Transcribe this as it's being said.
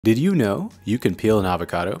Did you know you can peel an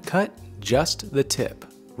avocado? Cut just the tip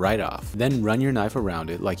right off. Then run your knife around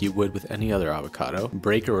it like you would with any other avocado,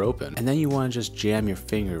 break her open, and then you want to just jam your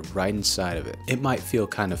finger right inside of it. It might feel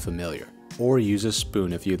kind of familiar. Or use a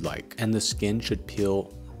spoon if you'd like, and the skin should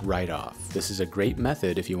peel right off. This is a great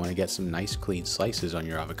method if you want to get some nice clean slices on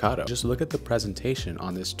your avocado. Just look at the presentation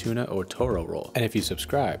on this tuna o toro roll. And if you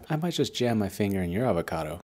subscribe, I might just jam my finger in your avocado.